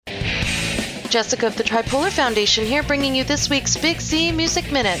Jessica of the Tripolar Foundation here, bringing you this week's Big C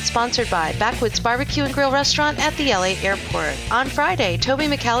Music Minute, sponsored by Backwoods Barbecue and Grill Restaurant at the LA Airport. On Friday, Toby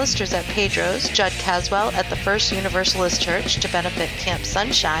McAllister's at Pedro's, Judd Caswell at the First Universalist Church to benefit Camp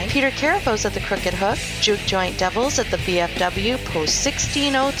Sunshine, Peter Carafo's at the Crooked Hook, Juke Joint Devils at the VFW Post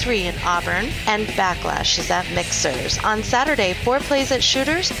 1603 in Auburn, and Backlash is at Mixers. On Saturday, 4 plays at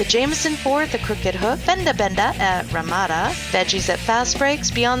Shooters, the Jameson 4 at the Crooked Hook, Benda Benda at Ramada, Veggies at Fast Breaks,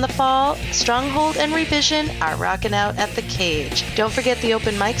 Beyond the Fall, Stronghold and Revision are rocking out at the Cage. Don't forget the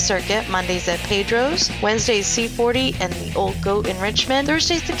open mic circuit, Mondays at Pedro's, Wednesdays C40 and the Old Goat in Richmond,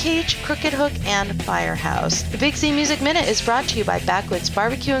 Thursdays the Cage, Crooked Hook, and Firehouse. The Big C Music Minute is brought to you by Backwoods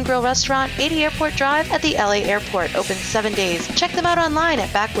Barbecue and Grill Restaurant, 80 Airport Drive at the LA Airport, open 7 days. Check them out online at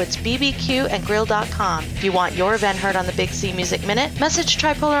backwoodsbbqandgrill.com. If you want your event heard on the Big C Music Minute, message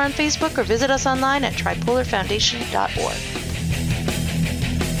Tripolar on Facebook or visit us online at tripolarfoundation.org.